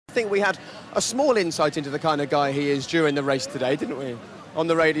I think we had a small insight into the kind of guy he is during the race today, didn't we? On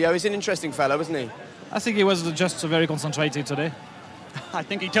the radio. He's an interesting fellow, isn't he? I think he was just very concentrated today. I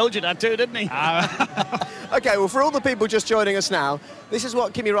think he told you that too, didn't he? OK, well, for all the people just joining us now, this is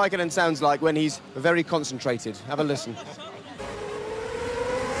what Kimi Raikkonen sounds like when he's very concentrated. Have a listen.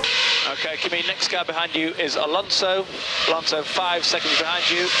 OK, Kimi, next car behind you is Alonso. Alonso 5 seconds behind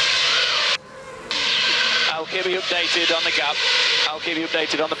you. I'll keep you updated on the gap. I'll keep you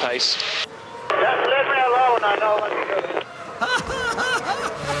updated on the pace. Just leave me alone, I know what to do.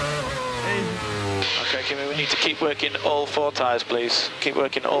 OK, Kimi, we need to keep working all 4 tyres, please. Keep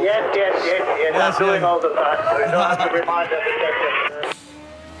working all 4 tyres. Yes, I'm doing all the time. We don't have to remind every second.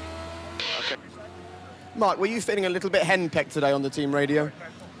 OK. Mark, were you feeling a little bit henpecked today on the team radio?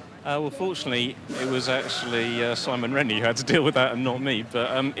 Well, fortunately, it was actually Simon Rennie who had to deal with that and not me.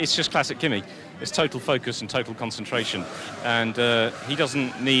 But it's just classic Kimi. It's total focus and total concentration. And he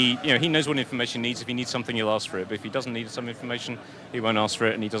doesn't need, he knows what information he needs. If he needs something, he'll ask for it. But if he doesn't need some information, he won't ask for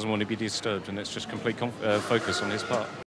it, and he doesn't want to be disturbed. And it's just complete focus on his part.